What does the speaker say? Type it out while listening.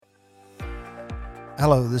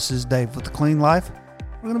Hello, this is Dave with The Clean Life.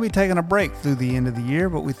 We're going to be taking a break through the end of the year,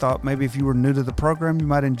 but we thought maybe if you were new to the program, you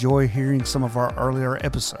might enjoy hearing some of our earlier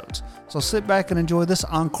episodes. So sit back and enjoy this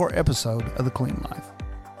encore episode of The Clean Life.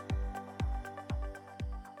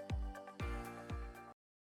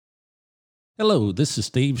 Hello, this is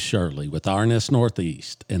Steve Shirley with RNS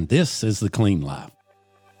Northeast, and this is The Clean Life.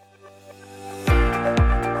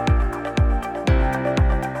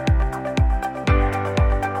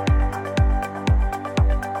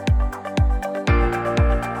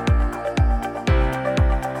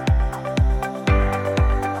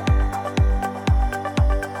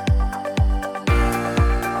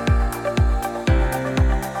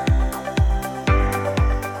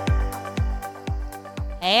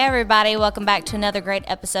 Hey everybody, welcome back to another great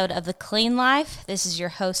episode of The Clean Life. This is your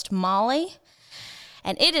host, Molly,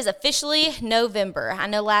 and it is officially November. I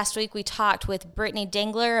know last week we talked with Brittany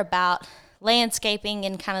Dingler about landscaping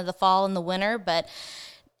and kind of the fall and the winter, but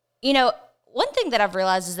you know, one thing that I've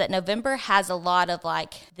realized is that November has a lot of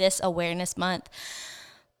like this awareness month,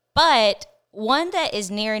 but one that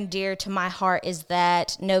is near and dear to my heart is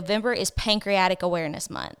that November is Pancreatic Awareness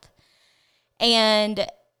Month. And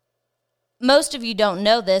most of you don't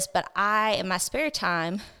know this, but I, in my spare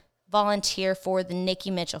time, volunteer for the Nikki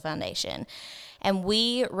Foundation. And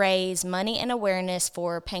we raise money and awareness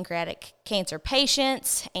for pancreatic cancer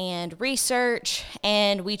patients and research,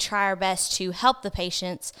 and we try our best to help the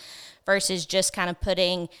patients versus just kind of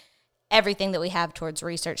putting everything that we have towards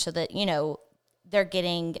research so that, you know, they're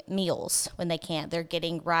getting meals when they can't. They're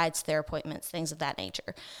getting rides to their appointments, things of that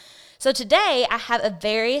nature. So today, I have a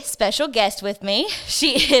very special guest with me.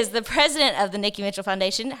 She is the president of the Nikki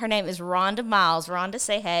Foundation. Her name is Rhonda Miles. Rhonda,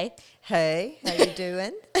 say hey. Hey, how you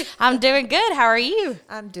doing? I'm doing good. How are you?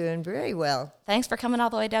 I'm doing very well. Thanks for coming all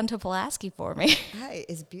the way down to Pulaski for me. Hey,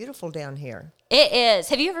 it's beautiful down here. It is.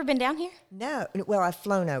 Have you ever been down here? No, well, I've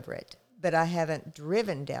flown over it, but I haven't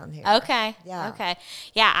driven down here. Okay. Yeah. Okay.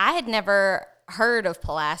 Yeah, I had never heard of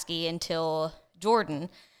Pulaski until Jordan.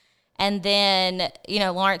 And then, you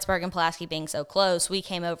know, Lawrenceburg and Pulaski being so close, we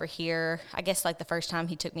came over here, I guess, like the first time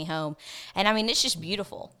he took me home. And, I mean, it's just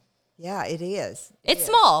beautiful. Yeah, it is. It's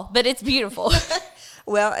small, but it's beautiful.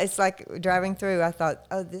 Well, it's like driving through, I thought,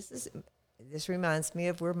 oh, this reminds me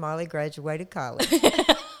of where Molly graduated college.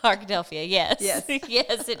 Arkadelphia, yes. Yes.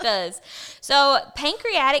 Yes, it does. So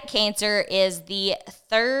pancreatic cancer is the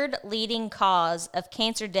third leading cause of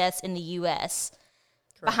cancer deaths in the U.S.,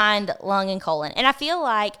 behind lung and colon. And I feel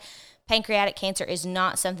like pancreatic cancer is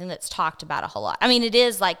not something that's talked about a whole lot. I mean, it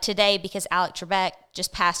is like today because Alec Trebek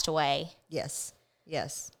just passed away. Yes,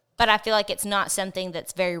 yes. But I feel like it's not something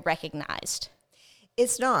that's very recognized.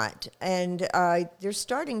 It's not. And there's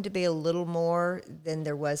starting to be a little more than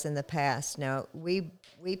there was in the past. Now, we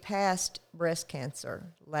passed breast cancer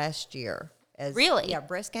last year. Really? Yeah,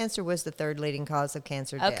 breast cancer was the third leading cause of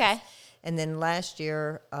cancer deaths. Okay. And then last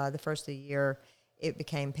year, the first of the year, it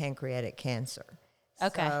became pancreatic cancer.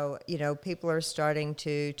 Okay. So, you know, people are starting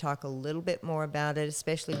to talk a little bit more about it,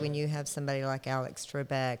 especially when you have somebody like Alex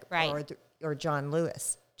Trebek right. or John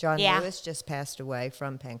Lewis. John Lewis just passed away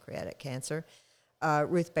from pancreatic cancer.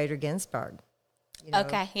 Ruth Bader Ginsburg. You know,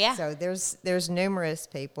 okay, yeah. So there's numerous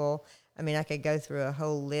people. I mean, I could go through a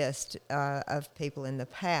whole list of people in the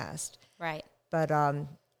past. Right. But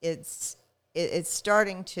it's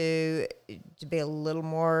starting to be a little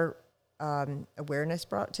more awareness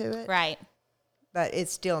brought to it, Right. but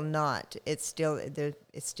it's still not. It still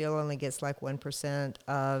only gets like 1%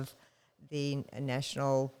 of the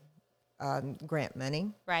national grant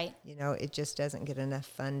money. Right. You know, it just doesn't get enough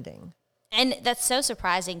funding. And that's so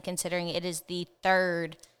surprising considering it is the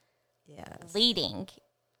third leading.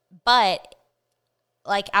 But,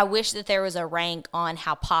 like, I wish that there was a rank on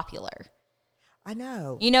how popular. I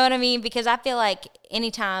know. You know what I mean? Because I feel like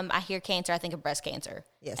anytime I hear cancer, I think of breast cancer.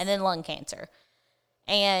 Yes. And then lung cancer.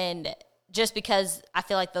 And just because I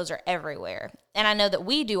feel like those are everywhere. And I know that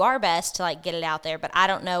we do our best to, like, get it out there, but I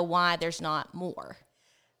don't know why there's not more.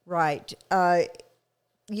 Right.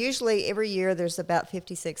 Usually every year there's about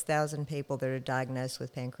 56,000 people that are diagnosed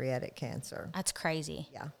with pancreatic cancer. That's crazy.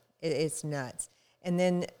 Yeah, it's nuts. And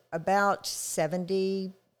then about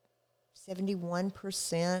 71%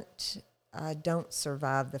 don't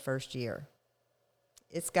survive the first year.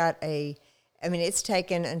 It's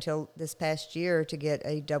taken until this past year to get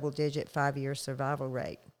a double-digit 5-year survival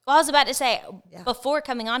rate. Well, I was about to say, before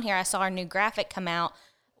coming on here, I saw our new graphic come out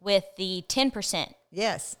with the 10%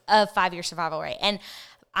 Yes. of 5-year survival rate. And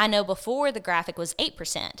I know before the graphic was 8%.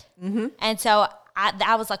 Mm-hmm. And so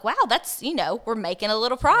I was like, wow, that's, we're making a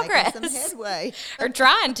little progress. Making some headway. Or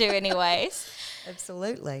trying to anyways.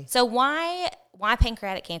 Absolutely. So why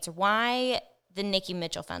pancreatic cancer? Why the Nikki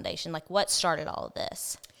Mitchell Foundation? Like, what started all of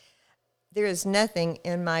this? There is nothing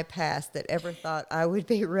in my past that ever thought I would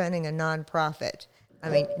be running a nonprofit. I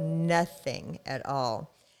mean, nothing at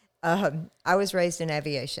all. I was raised in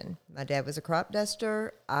aviation. My dad was a crop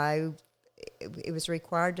duster. It was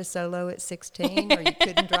required to solo at 16 or you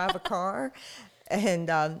couldn't drive a car. And,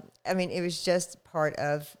 I mean, it was just part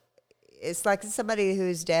of, it's like somebody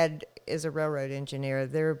whose dad is a railroad engineer.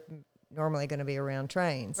 They're normally going to be around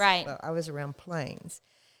trains. Right. Well, I was around planes.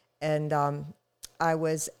 And I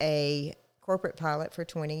was a corporate pilot for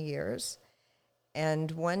 20 years.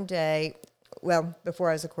 And one day, well, before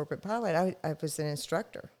I was a corporate pilot, I was an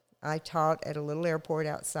instructor. I taught at a little airport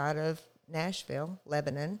outside of Nashville,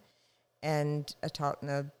 Lebanon, and I taught in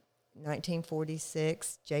a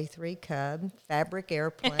 1946 J3 Cub, fabric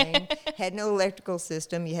airplane, had no electrical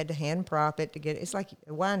system. You had to hand prop it to get it. It's like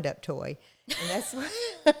a wind-up toy. And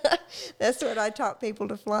that's what I taught people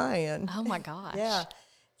to fly in. Oh, my gosh. Yeah.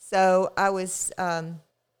 So I was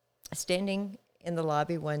standing in the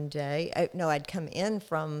lobby one day. I'd come in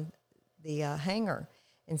from the hangar,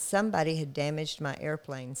 and somebody had damaged my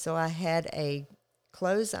airplane. So I had a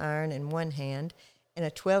clothes iron in one hand and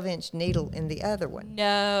a 12-inch needle in the other one.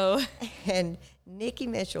 No. And Nikki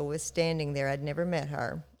Mitchell was standing there. I'd never met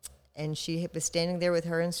her. And she was standing there with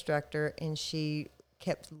her instructor, and she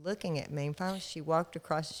kept looking at me. And finally, she walked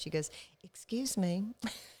across, and she goes, "Excuse me,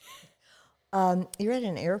 you're at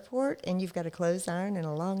an airport, and you've got a clothes iron and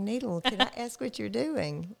a long needle. Can I ask what you're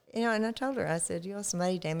doing?" And I told her, I said,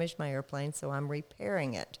 somebody damaged my airplane, so I'm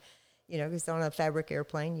repairing it. Because on a fabric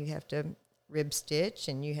airplane, you have to rib stitch,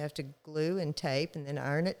 and you have to glue and tape and then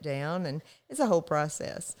iron it down, and it's a whole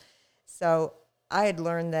process. So I had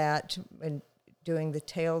learned that when doing the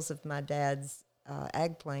tails of my dad's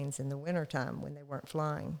ag planes in the wintertime when they weren't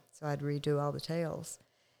flying. So I'd redo all the tails.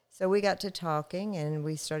 So we got to talking, and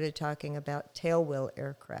we started talking about tailwheel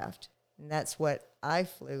aircraft, and that's what I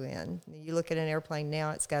flew in. You look at an airplane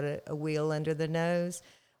now, it's got a wheel under the nose.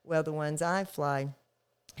 Well, the ones I fly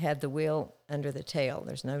have the wheel under the tail.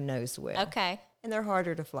 There's no nose wheel. Okay. And they're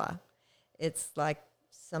harder to fly. It's like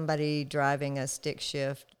somebody driving a stick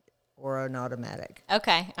shift or an automatic.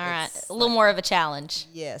 Okay. All right. A little more of a challenge.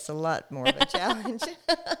 Yes, a lot more of a challenge.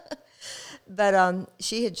 But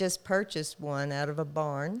she had just purchased one out of a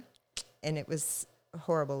barn, and it was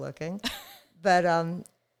horrible looking. But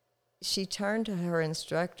she turned to her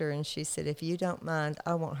instructor, and she said, "If you don't mind,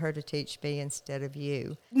 I want her to teach me instead of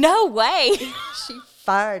you." No way. She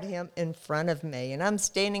fired him in front of me, and I'm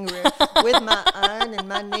standing there with my iron and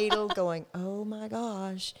my needle going, "Oh, my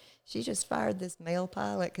gosh. She just fired this male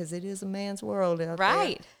pilot," because it is a man's world out there.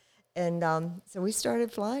 Right. And so we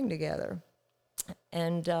started flying together.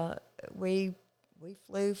 And we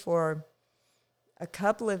flew for a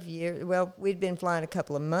couple of years. Well, we'd been flying a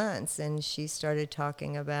couple of months, and she started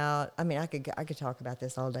talking about, I could talk about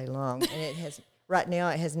this all day long, and it has... Right now,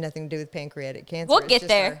 it has nothing to do with pancreatic cancer. We'll get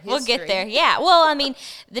there. We'll get there. Yeah. Well,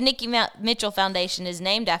 the Nikki Mitchell Foundation is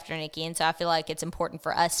named after Nikki, and so I feel like it's important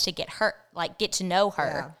for us to get to know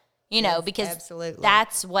her. Yeah. Because absolutely.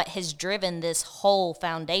 That's what has driven this whole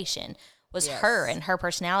foundation was her and her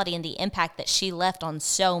personality and the impact that she left on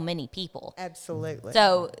so many people. Absolutely.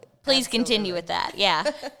 So please continue with that.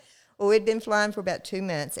 Yeah. Well, we'd been flying for about 2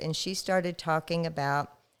 months, and she started talking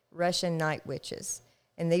about Russian night witches.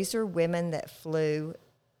 And these are women that flew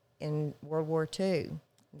in World War II.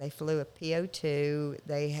 They flew a PO-2.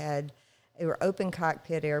 They were open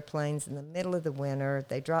cockpit airplanes in the middle of the winter.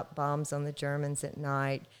 They dropped bombs on the Germans at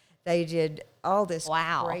night. They did all this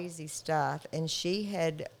crazy stuff, and she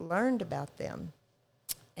had learned about them.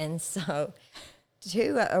 And so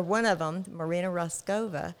one of them, Marina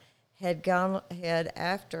Roskova, had gone ahead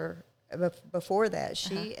before that.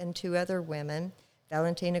 She and 2 other women,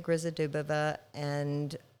 Valentina Grizadubova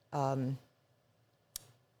and I'll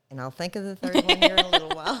think of the third one here in a little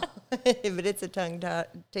while, but it's a tongue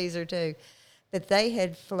teaser too. But they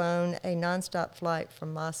had flown a nonstop flight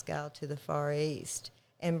from Moscow to the Far East,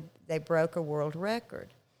 and they broke a world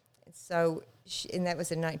record. So, and that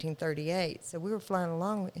was in 1938. So we were flying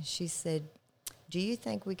along, and she said, "Do you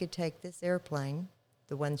think we could take this airplane,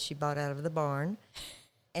 the one she bought out of the barn,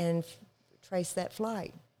 and trace that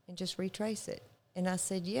flight and just retrace it?" And I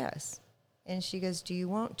said, "Yes." And she goes, "Do you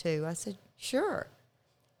want to?" I said, "Sure."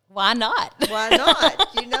 Why not? Why not?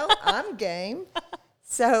 I'm game.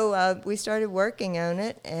 So we started working on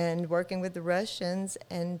it and working with the Russians.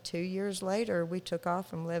 And 2 years later, we took off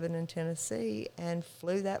from Lebanon, Tennessee, and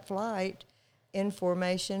flew that flight in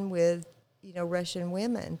formation with, Russian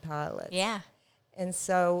women pilots. Yeah. And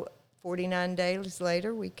so 49 days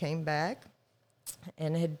later, we came back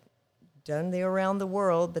and had done the around the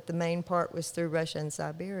world, but the main part was through Russia and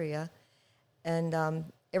Siberia. And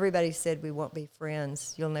everybody said, we won't be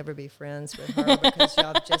friends. You'll never be friends with her because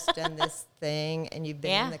y'all have just done this thing, and you've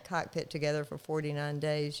been in the cockpit together for 49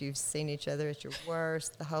 days. You've seen each other at your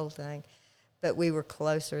worst, the whole thing. But we were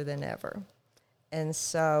closer than ever. And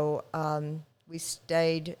so we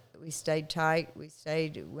stayed tight.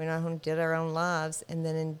 Went on, did our own lives. And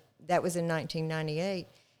then that was in 1998.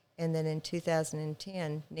 And then in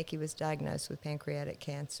 2010, Nikki was diagnosed with pancreatic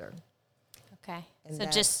cancer. Okay. And so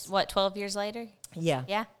just, 12 years later? Yeah.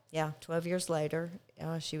 Yeah? Yeah, 12 years later,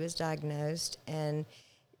 she was diagnosed. And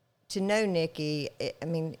to know Nikki,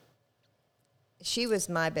 she was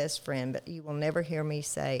my best friend, but you will never hear me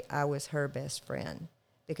say I was her best friend.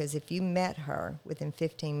 Because if you met her within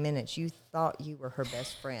 15 minutes, you thought you were her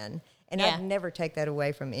best friend. And I'd never take that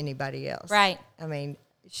away from anybody else. Right. I mean,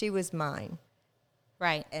 she was mine.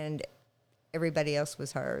 Right. And everybody else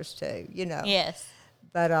was hers too, you know. Yes.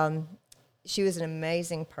 But she was an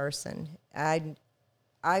amazing person.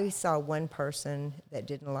 I saw one person that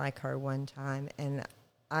didn't like her one time, and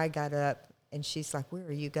I got up, and she's like, where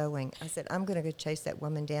are you going? I said, I'm going to go chase that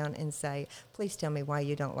woman down and say, please tell me why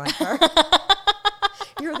you don't like her.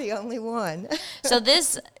 You're the only one. So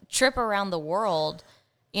this trip around the world,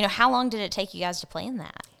 how long did it take you guys to plan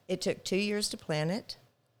that? It took 2 years to plan it.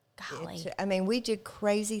 Golly. We did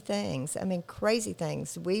crazy things.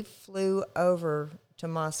 We flew over to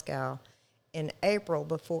Moscow in April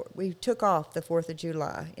before we took off the 4th of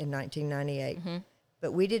July in 1998. Mm-hmm.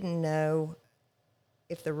 But we didn't know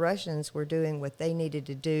if the Russians were doing what they needed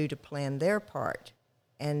to do to plan their part.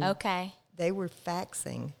 And they were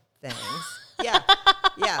faxing things. Yeah.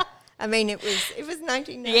 It was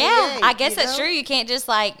 1998. Yeah, I guess that's true. You can't just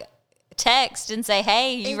text and say,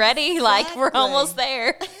 hey, you ready? We're almost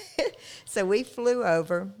there. So we flew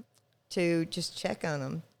over to just check on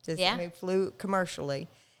them. We flew commercially,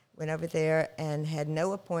 went over there and had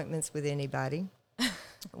no appointments with anybody.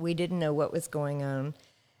 We didn't know what was going on.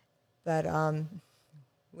 But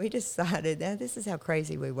we decided, now this is how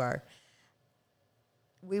crazy we were.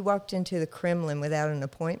 We walked into the Kremlin without an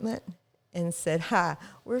appointment and said, hi,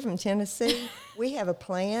 we're from Tennessee. We have a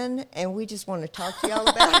plan, and we just want to talk to y'all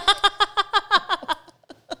about it.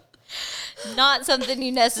 Not something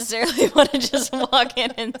you necessarily want to just walk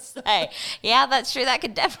in and say. Yeah, that's true. That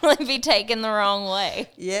could definitely be taken the wrong way.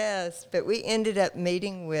 Yes, but we ended up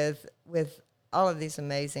meeting with all of these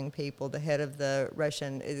amazing people, the head of the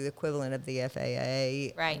equivalent of the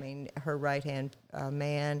FAA. Right. Her right-hand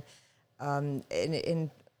man,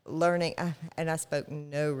 in learning, and I spoke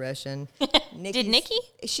no Russian. Did Nikki?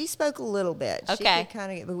 She spoke a little bit. Okay. She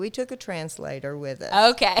could but we took a translator with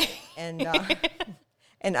us. Okay. And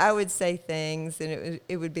and I would say things, and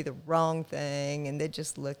it would be the wrong thing, and they'd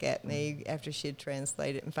just look at me after she had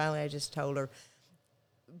translated. And finally, I just told her,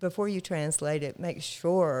 before you translate it, make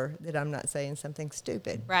sure that I'm not saying something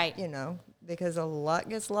stupid. Right. Because a lot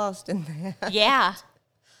gets lost in that. Yeah.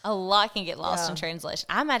 A lot can get lost in translation.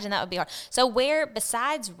 I imagine that would be hard. So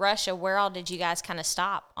besides Russia, where all did you guys kind of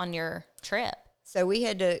stop on your trip? So we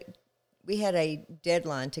had a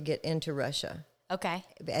deadline to get into Russia. Okay.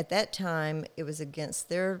 At that time, it was against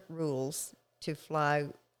their rules to fly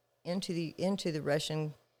into the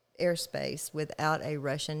Russian airspace without a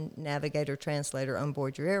Russian navigator translator on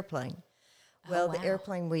board your airplane. Well, the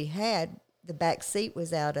airplane we had, the back seat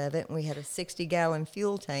was out of it, and we had a 60-gallon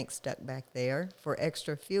fuel tank stuck back there for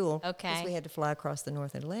extra fuel. Okay. Because we had to fly across the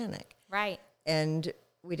North Atlantic. Right. And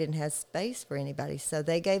we didn't have space for anybody, so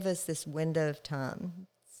they gave us this window of time.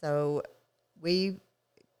 So we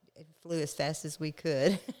flew as fast as we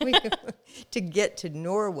could to get to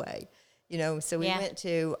Norway. So we went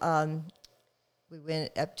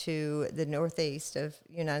up to the northeast of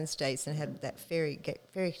the United States and had that ferry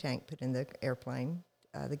tank put in the airplane,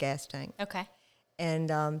 the gas tank. Okay. And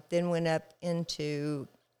then went up into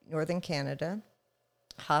northern Canada,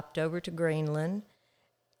 hopped over to Greenland,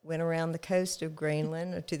 went around the coast of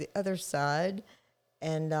Greenland to the other side,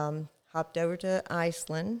 and hopped over to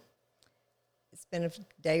Iceland, spent a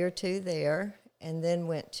day or two there, and then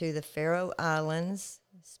went to the Faroe Islands,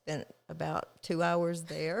 spent about 2 hours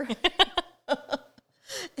there,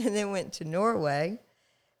 and then went to Norway,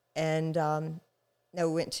 and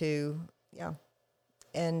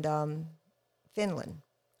Finland.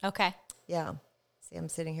 Okay. Yeah. See, I'm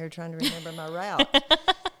sitting here trying to remember my route.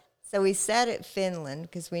 So we sat at Finland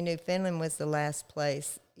because we knew Finland was the last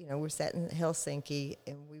place. We sat in Helsinki,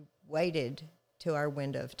 and we waited to our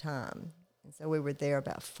window of time. And so we were there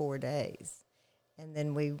about 4 days. And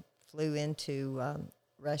then we flew into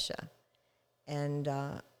Russia. And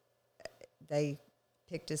they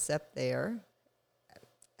picked us up there.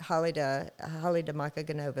 Halida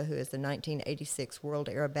Makaganova, who is the 1986 World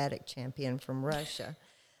Aerobatic Champion from Russia.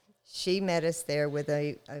 She met us there with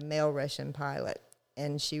a male Russian pilot,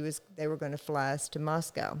 and they were going to fly us to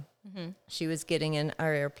Moscow. Mm-hmm. She was getting in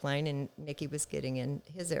our airplane, and Nikki was getting in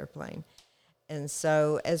his airplane. And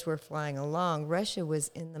so as we're flying along, Russia was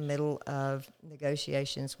in the middle of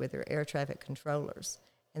negotiations with their air traffic controllers,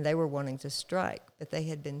 and they were wanting to strike. But they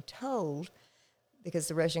had been told, because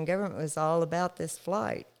the Russian government was all about this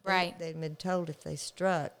flight, right? They'd been told if they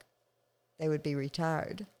struck, they would be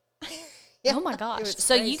retired. Yeah, oh, my gosh.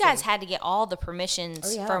 So crazy. You guys had to get all the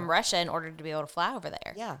permissions from Russia in order to be able to fly over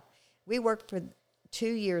there. Yeah. We worked for 2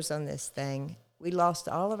 years on this thing. We lost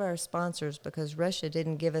all of our sponsors because Russia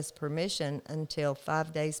didn't give us permission until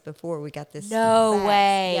 5 days before we got this. No fax.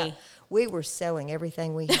 way. Yeah. We were selling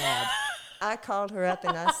everything we had. I called her up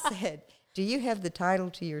and I said, "Do you have the title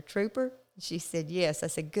to your trooper?" She said, "Yes." I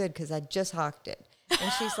said, "Good, because I just hawked it."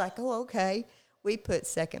 And she's like, "Oh, okay." We put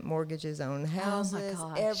second mortgages on houses,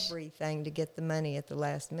 everything to get the money at the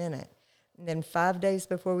last minute. And then 5 days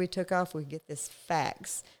before we took off, we get this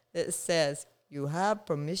fax that says, "You have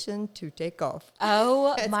permission to take off."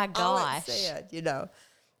 Oh, That's my gosh. all it said,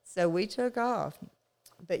 So we took off.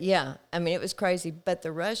 But, yeah, I mean, it was crazy. But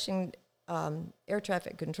the Russian air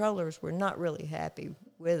traffic controllers were not really happy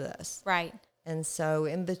with us. Right. And so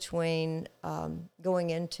in between going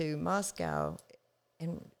into Moscow,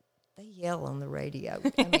 and they yell on the radio.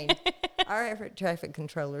 I mean, our air traffic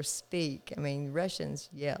controllers speak. I mean, Russians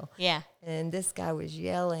yell. Yeah. And this guy was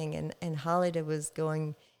yelling, and Halida was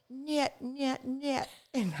going, "Net, net, net."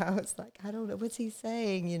 And I was like, "I don't know, what's he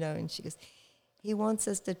saying?" And she goes, "He wants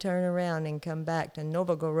us to turn around and come back to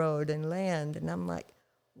Novgorod and land." And I'm like,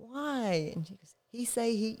 "Why?" And she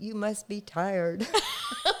goes, you must be tired."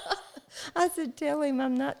 I said, "Tell him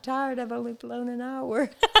I'm not tired. I've only flown an hour."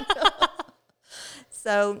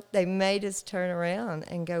 So they made us turn around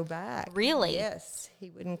and go back. Really? Yes. He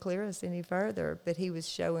wouldn't clear us any further, but he was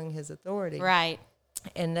showing his authority. Right.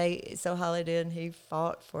 And so Holly did, he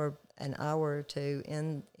fought for an hour or two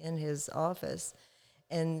in his office,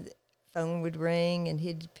 and phone would ring, and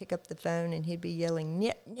he'd pick up the phone, and he'd be yelling,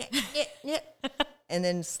 "Nit, nit, nit, nit," and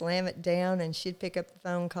then slam it down, and she'd pick up the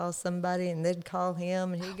phone, call somebody, and they'd call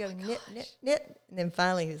him, and he'd go, "Nit, nit, nit," and then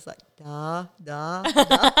finally he was like, "Da, da,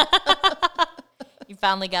 da." You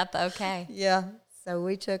finally got the okay. Yeah. So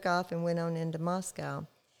we took off and went on into Moscow,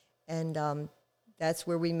 and that's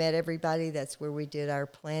where we met everybody. That's where we did our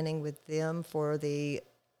planning with them for the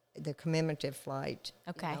commemorative flight.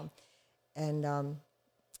 Okay. And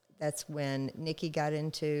that's when Nikki got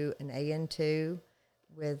into an AN2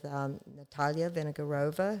 with Natalia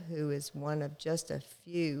Vinogarova, who is one of just a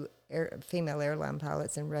few female airline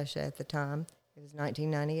pilots in Russia at the time. It was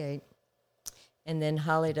 1998. And then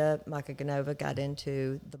Halida Makaganova got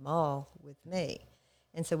into the mall with me.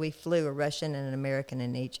 And so we flew a Russian and an American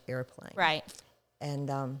in each airplane. Right.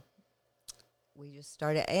 And we just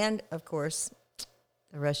started. And, of course,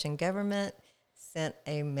 the Russian government sent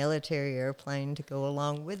a military airplane to go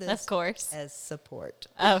along with us. Of course. As support.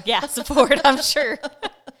 Oh, yeah, support, I'm sure.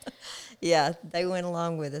 Yeah, they went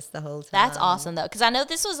along with us the whole time. That's awesome, though, because I know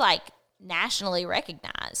this was, nationally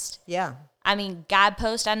recognized. Yeah. I mean,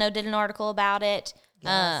 Guidepost, I know, did an article about it.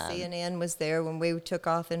 Yeah, CNN was there when we took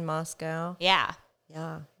off in Moscow. Yeah.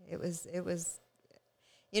 Yeah, it was,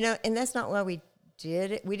 and that's not why we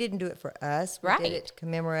did it. We didn't do it for us. We did it to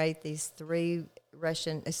commemorate these three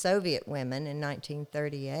Soviet women in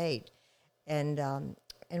 1938. And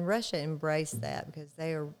Russia embraced that because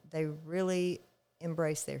they really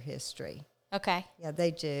embrace their history. Okay. Yeah,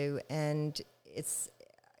 they do. And it's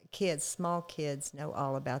small kids know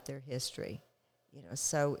all about their history.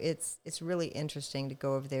 So it's really interesting to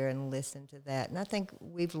go over there and listen to that. And I think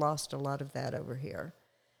we've lost a lot of that over here,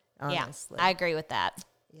 honestly. Yeah, I agree with that.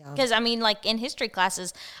 Yeah. Because, in history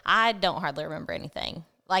classes, I don't hardly remember anything.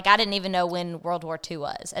 I didn't even know when World War II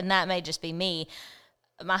was, and that may just be me.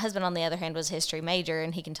 My husband, on the other hand, was a history major,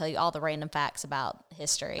 and he can tell you all the random facts about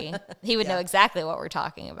history. He would know exactly what we're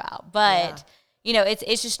talking about. But,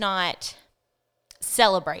 it's just not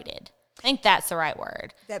celebrated. I think that's the right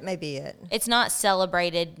word. That may be it. It's not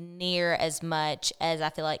celebrated near as much as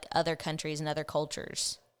I feel like other countries and other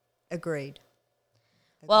cultures. Agreed.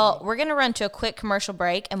 Well, we're going to run to a quick commercial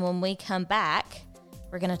break, and when we come back,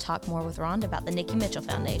 we're going to talk more with Rhonda about the Nikki Mitchell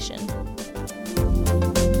Foundation.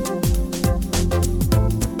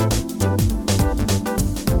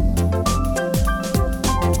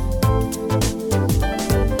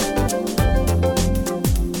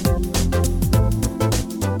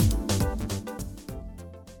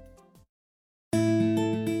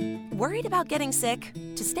 Worried about getting sick?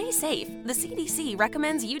 To stay safe, the CDC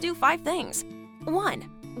recommends you do 5 things.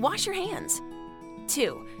 1. Wash your hands.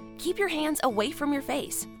 2. Keep your hands away from your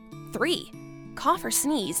face. 3. Cough or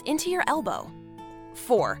sneeze into your elbow.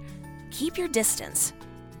 4. Keep your distance.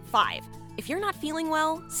 5. If you're not feeling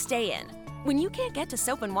well, stay in. When you can't get to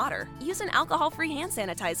soap and water, use an alcohol-free hand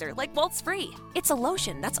sanitizer like Waltz Free. It's a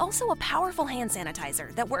lotion that's also a powerful hand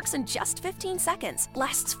sanitizer that works in just 15 seconds,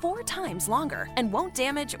 lasts 4 times longer, and won't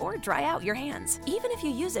damage or dry out your hands, even if you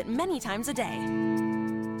use it many times a day.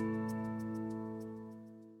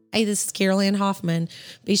 Hey, this is Carol Ann Hoffman.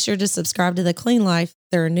 Be sure to subscribe to The Clean Life.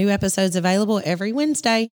 There are new episodes available every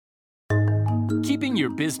Wednesday. Keeping your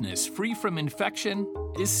business free from infection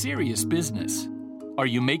is serious business. Are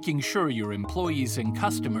you making sure your employees and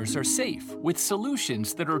customers are safe with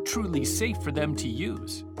solutions that are truly safe for them to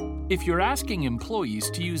use? If you're asking employees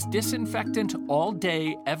to use disinfectant all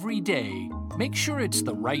day, every day, make sure it's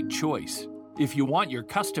the right choice. If you want your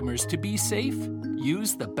customers to be safe,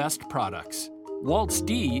 use the best products. Waltz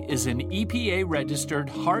D is an EPA-registered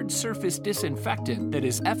hard surface disinfectant that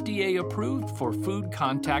is FDA approved for food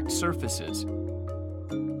contact surfaces.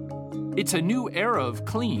 It's a new era of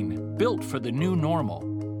clean, built for the new normal.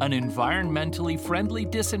 An environmentally friendly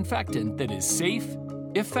disinfectant that is safe,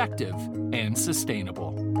 effective, and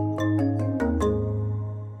sustainable.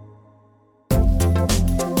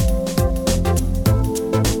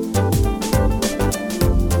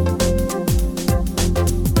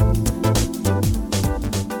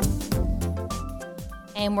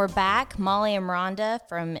 And we're back, Molly and Rhonda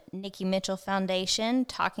from Nikki Mitchell Foundation,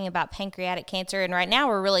 talking about pancreatic cancer. And right now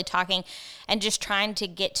we're really talking and just trying to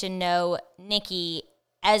get to know Nikki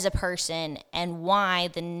as a person and why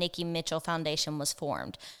the Nikki Mitchell Foundation was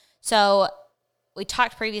formed. So we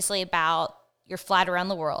talked previously about your flight around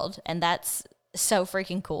the world, and that's so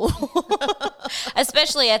freaking cool.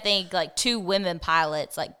 Especially, I think, like 2 women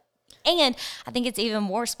pilots. And I think it's even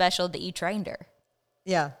more special that you trained her.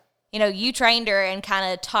 Yeah. You know, you trained her and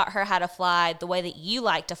kind of taught her how to fly the way that you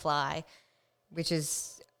like to fly. Which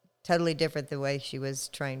is totally different the way she was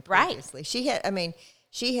trained Right. previously. She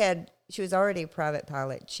was already a private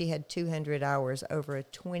pilot. She had 200 hours over a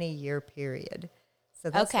 20-year period. So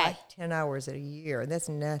that's Okay. like 10 hours a year. That's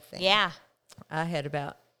nothing. Yeah. I had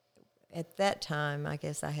at that time, I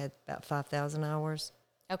guess I had about 5,000 hours,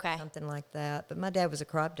 Okay. something like that. But my dad was a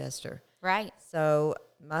crop duster. Right. So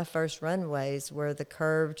my first runways were the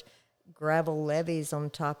curved gravel levees on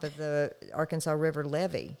top of the Arkansas River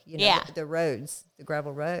levee, Yeah. the roads, the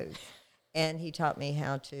gravel roads. And he taught me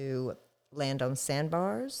how to land on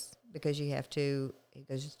sandbars because he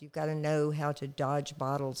goes, you've got to know how to dodge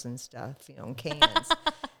bottles and stuff, on cans.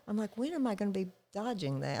 I'm like, when am I going to be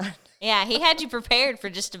dodging that? Yeah, he had you prepared for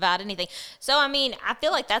just about anything. So, I mean, I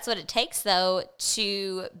feel like that's what it takes, though,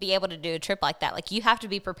 to be able to do a trip like that. Like, you have to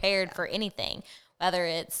be prepared for anything, whether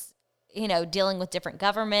it's, dealing with different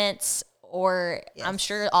governments or Yes. I'm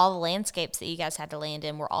sure all the landscapes that you guys had to land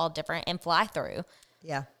in were all different and fly through.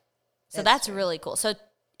 Yeah. So that's true. really cool. So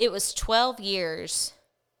it was 12 years.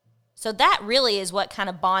 So that really is what kind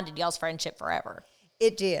of bonded y'all's friendship forever.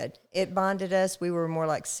 It did. It bonded us. We were more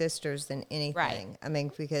like sisters than anything. Right. I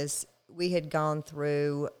mean, because we'd gone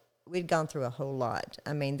through a whole lot.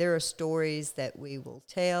 I mean, there are stories that we will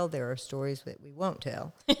tell. There are stories that we won't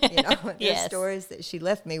tell. There are Yes. stories that she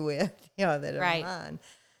left me with, that are Right. mine.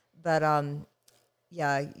 But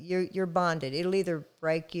yeah, you're bonded. It'll either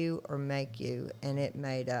break you or make you, and it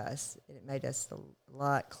made us a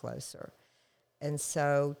lot closer. And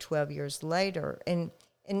so 12 years later, and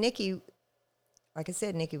Nikki, like I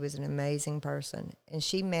said, Nikki was an amazing person, and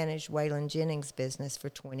she managed Waylon Jennings' business for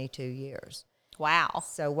 22 years. Wow.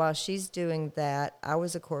 So while she's doing that, I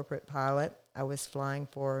was a corporate pilot. I was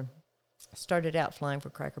started out flying for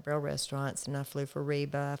Cracker Barrel restaurants, and I flew for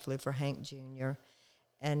Reba, I flew for Hank Jr.,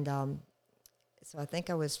 and so I think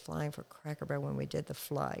I was flying for Cracker Barrel when we did the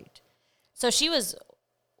flight. So she was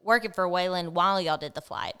working for Waylon while y'all did the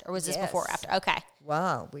flight, or was this Yes. before or after? Okay.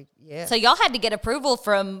 Wow, yeah. So y'all had to get approval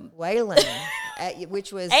from Waylon,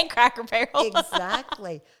 which was and Cracker Barrel.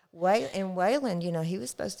 exactly. Waylon, he was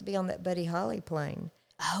supposed to be on that Buddy Holly plane.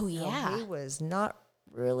 Oh, yeah. He was not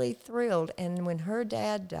really thrilled. And when her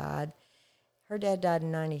dad died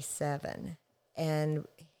in 97, and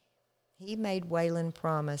he made Waylon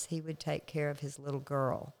promise he would take care of his little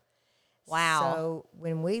girl. Wow. So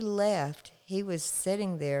when we left, he was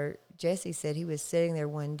sitting there. Jesse said he was sitting there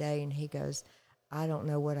one day, and he goes, I don't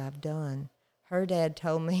know what I've done. Her dad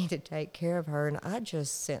told me to take care of her, and I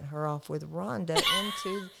just sent her off with Rhonda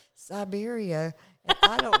into Siberia. And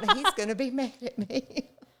I don't know, he's going to be mad at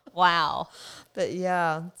me. Wow. But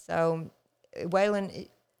yeah, so Waylon,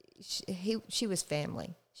 she was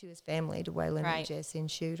family. She was family to Waylon and Jesse and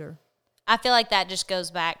Shooter. I feel like that just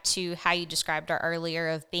goes back to how you described her earlier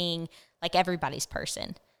of being like everybody's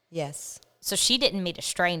person. Yes. So she didn't meet a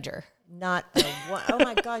stranger. Not a one. Oh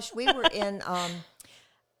my gosh, we were in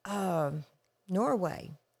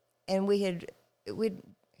Norway, and we'd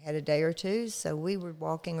had a day or two, so we were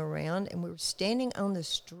walking around, and we were standing on the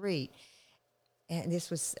street, and this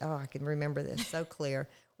was I can remember this so clear.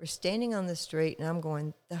 We're standing on the street, and I'm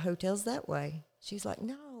going, the hotel's that way. She's like,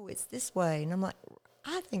 no, it's this way, and I'm like,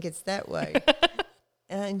 I think it's that way.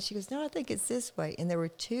 And she goes, no, I think it's this way. And there were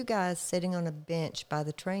two guys sitting on a bench by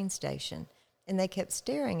the train station, and they kept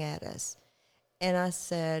staring at us. And I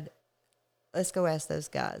said, let's go ask those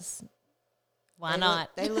guys. Why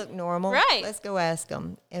not? They look normal. Right. Let's go ask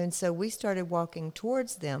them. And so we started walking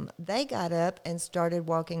towards them. They got up and started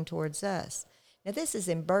walking towards us. Now, this is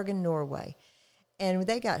in Bergen, Norway. And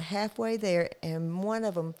they got halfway there, and one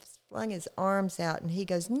of them flung his arms out, and he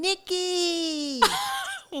goes, Nikki!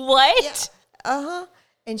 What? Yeah. Uh-huh.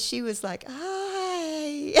 And she was like,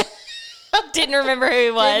 hi. Didn't remember who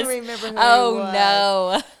he was. Didn't remember who he Oh, was.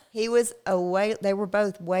 no. He was they were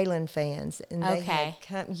both Waylon fans, and they had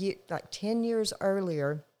come, like 10 years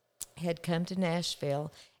earlier, had come to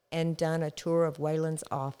Nashville and done a tour of Waylon's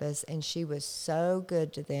office, and she was so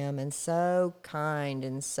good to them and so kind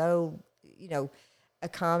and so,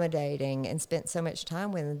 accommodating, and spent so much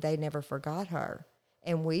time with them, they never forgot her.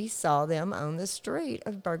 And we saw them on the street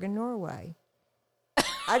of Bergen, Norway.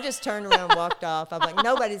 I just turned around and walked off. I'm like,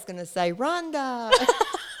 nobody's going to say, Rhonda.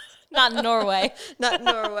 Not in Norway. Not in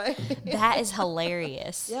Norway. That is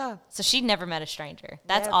hilarious. Yeah. So she'd never met a stranger.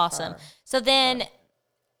 That's Never. awesome. So then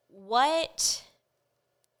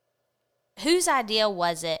whose idea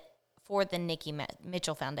was it for the Nikki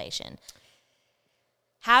Mitchell Foundation?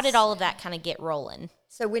 How did all of that kind of get rolling?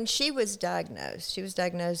 So when she was diagnosed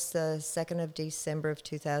the 2nd of December of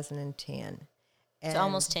 2010. So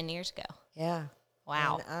almost 10 years ago. Yeah.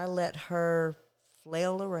 Wow. And I let her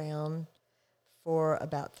flail around for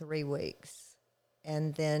about 3 weeks.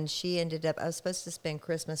 And then she ended up, I was supposed to spend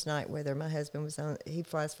Christmas night with her. My husband was he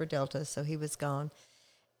flies for Delta, so he was gone.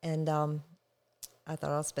 And I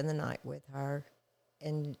thought I'll spend the night with her.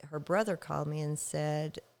 And her brother called me and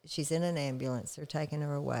said, she's in an ambulance. They're taking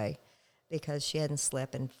her away because she hadn't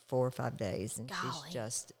slept in 4 or 5 days. And she's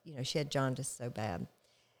just, she had jaundice so bad.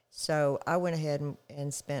 So I went ahead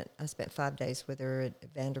and spent 5 days with her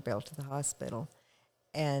at Vanderbilt at the hospital.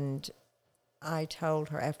 And I told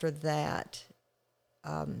her after that,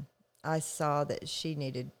 I saw that she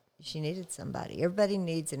needed somebody. Everybody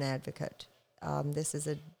needs an advocate. This is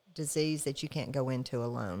a disease that you can't go into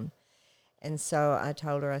alone. And so I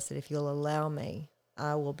told her, I said, if you'll allow me,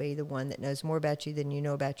 I will be the one that knows more about you than you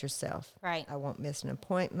know about yourself. Right. I won't miss an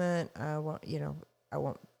appointment. I'll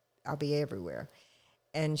be everywhere.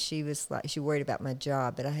 And she was like, she worried about my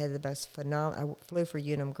job, but I had the most phenomenal, I flew for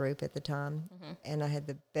Unum Group at the time, and I had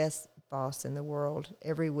the best boss in the world.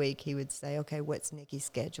 Every week he would say, okay, what's Nikki's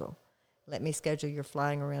schedule? Let me schedule your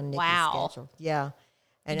flying around Nikki's schedule. Yeah.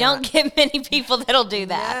 And you don't get many people that'll do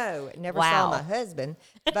that. No, never saw my husband,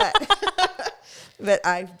 but but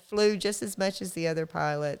I flew just as much as the other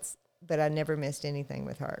pilots, but I never missed anything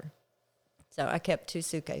with her. So I kept 2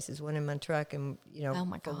 suitcases, one in my truck and,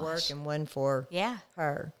 for work and one for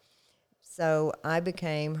her. So I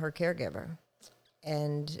became her caregiver,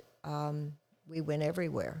 and we went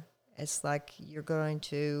everywhere. It's like, you're going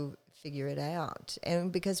to figure it out.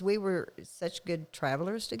 And because we were such good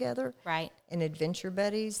travelers together, right, and adventure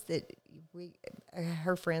buddies, that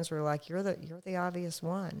her friends were like, you're the obvious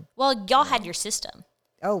one. Well, y'all had your system.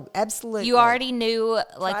 Oh, absolutely. You already knew,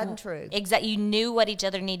 like, tried and true. Exactly. You knew what each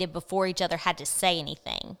other needed before each other had to say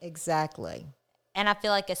anything. Exactly. And I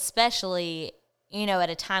feel like, especially, at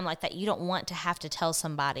a time like that, you don't want to have to tell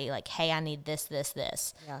somebody, like, hey, I need this, this,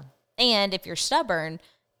 this. Yeah. And if you're stubborn,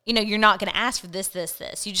 you're not going to ask for this, this,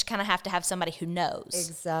 this. You just kind of have to have somebody who knows.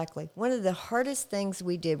 Exactly. One of the hardest things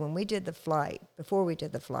we did when we did the flight, before we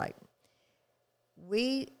did the flight,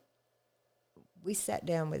 we sat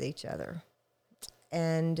down with each other.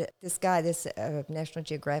 And this guy, this National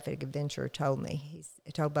Geographic adventurer told me,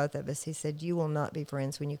 he told both of us, he said, you will not be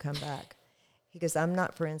friends when you come back. He goes, I'm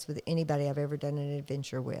not friends with anybody I've ever done an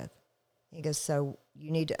adventure with. He goes, so you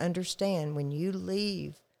need to understand, when you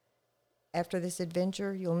leave after this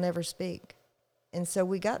adventure, you'll never speak. And so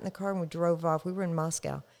we got in the car and we drove off. We were in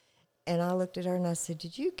Moscow. And I looked at her and I said,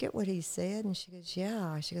 did you get what he said? And she goes,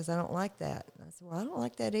 yeah. She goes, I don't like that. And I said, well, I don't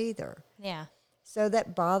like that either. Yeah. So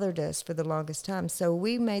that bothered us for the longest time. So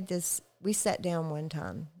we sat down one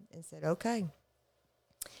time and said, okay,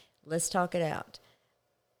 let's talk it out.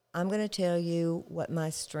 I'm going to tell you what my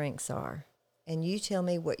strengths are, and you tell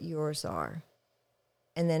me what yours are.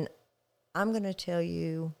 And then I'm going to tell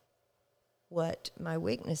you what my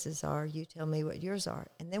weaknesses are. You tell me what yours are.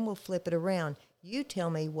 And then we'll flip it around. You tell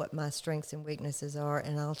me what my strengths and weaknesses are,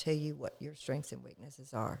 and I'll tell you what your strengths and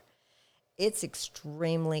weaknesses are. It's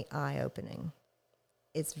extremely eye-opening.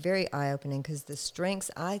 It's very eye-opening because the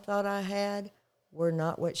strengths I thought I had were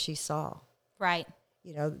not what she saw. Right.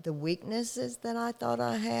 You know, the weaknesses that I thought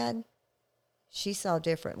I had, she saw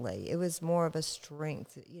differently. It was more of a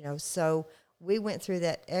strength, you know. So we went through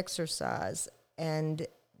that exercise and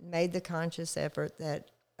made the conscious effort that,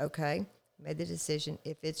 okay, made the decision,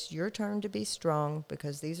 if it's your turn to be strong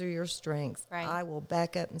because these are your strengths, Right. I will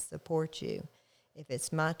back up and support you. If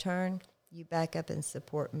it's my turn, you back up and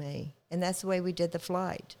support me. And that's the way we did the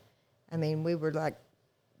flight. I mean, we were like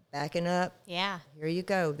backing up. Yeah. Here you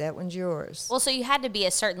go. That one's yours. Well, so you had to be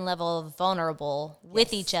a certain level of vulnerable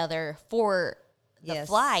with each other for the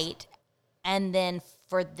flight and then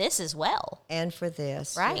for this as well. And for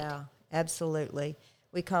this. Right. Yeah, absolutely.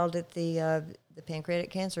 We called it the pancreatic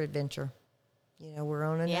cancer adventure. You know, we're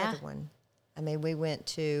on another one. I mean, we went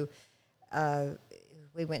to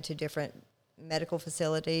different medical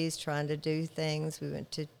facilities trying to do things. We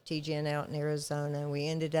went to TGN out in Arizona. We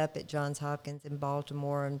ended up at Johns Hopkins in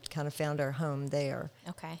Baltimore and kind of found our home there.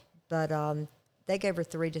 Okay. But they gave her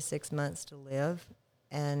 3 to 6 months to live,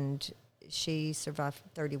 and she survived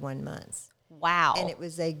 31 months. Wow. And it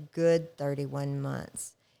was a good 31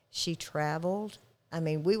 months. She traveled. I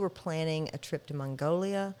mean, we were planning a trip to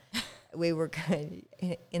Mongolia. We were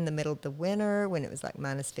in the middle of the winter when it was like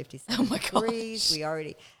minus 57 degrees.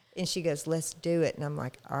 Gosh. And she goes, let's do it. And I'm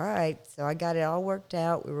like, all right. So I got it all worked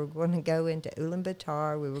out. We were going to go into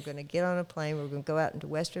Ulaanbaatar. We were going to get on a plane. We were going to go out into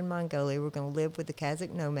Western Mongolia. We were going to live with the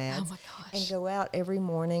Kazakh nomads. Oh, my gosh. And go out every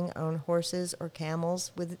morning on horses or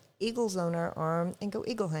camels with eagles on our arm and go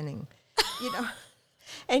eagle hunting, you know.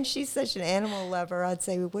 And she's such an animal lover. I'd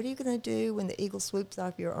say, well, what are you going to do when the eagle swoops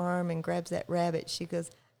off your arm and grabs that rabbit? She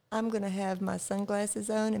goes, I'm going to have my sunglasses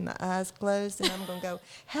on and my eyes closed, and I'm going to go,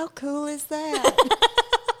 how cool is that?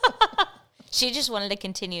 She just wanted to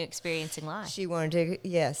continue experiencing life. She wanted to,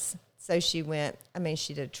 yes. So she went, I mean,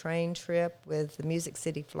 she did a train trip with the Music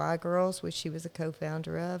City Fly Girls, which she was a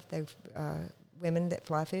co-founder of. They're women that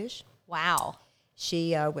fly fish. Wow.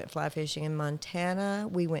 She went fly fishing in Montana.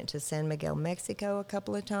 We went to San Miguel, Mexico a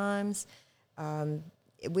couple of times.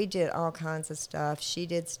 We did all kinds of stuff. She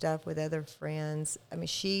did stuff with other friends. I mean,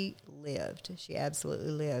 she lived. She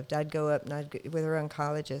absolutely lived. I'd go up and I'd go with her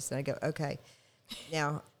oncologist, and I'd go, okay,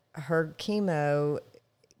 now her chemo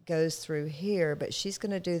goes through here, but she's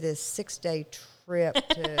going to do this 6-day trip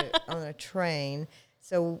on a train.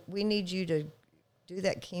 So we need you to do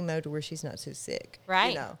that chemo to where she's not so sick. Right.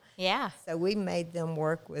 You know? Yeah. So we made them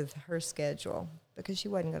work with her schedule because she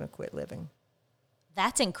wasn't going to quit living.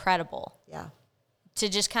 That's incredible. Yeah. To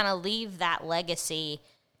just kind of leave that legacy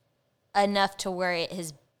enough to where it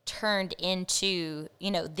has turned into,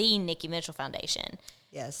 you know, the Nikki Mitchell Foundation.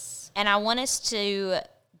 Yes. And I want us to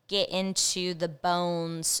get into the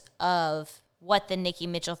bones of what the Nikki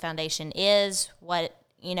Mitchell Foundation is, what,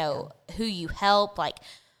 you know, who you help, like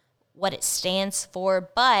what it stands for.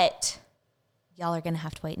 But y'all are going to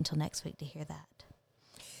have to wait until next week to hear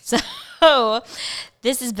that. So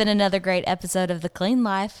this has been another great episode of The Clean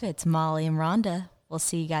Life. It's Molly and Rhonda. We'll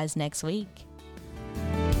see you guys next week.